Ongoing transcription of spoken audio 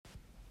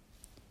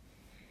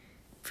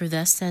For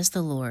thus says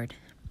the Lord,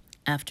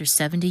 after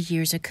 70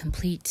 years are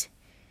complete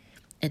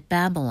at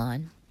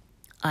Babylon,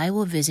 I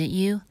will visit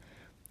you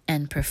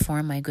and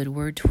perform my good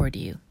word toward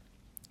you,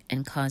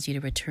 and cause you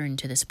to return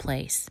to this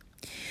place.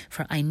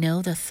 For I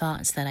know the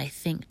thoughts that I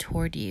think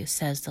toward you,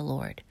 says the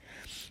Lord,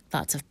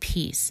 thoughts of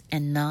peace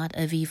and not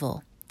of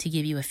evil, to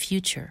give you a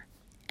future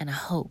and a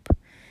hope.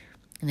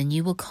 And then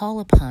you will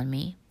call upon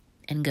me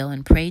and go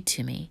and pray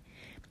to me,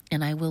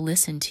 and I will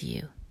listen to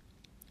you.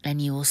 And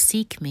you will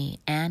seek me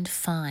and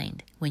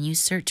find when you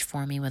search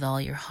for me with all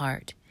your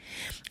heart.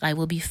 I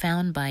will be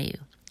found by you,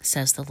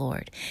 says the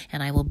Lord,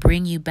 and I will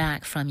bring you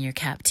back from your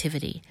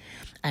captivity.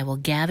 I will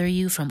gather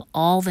you from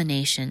all the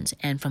nations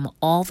and from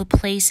all the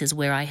places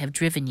where I have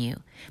driven you,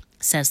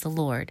 says the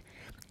Lord,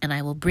 and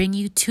I will bring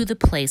you to the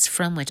place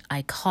from which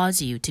I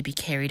cause you to be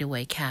carried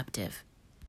away captive.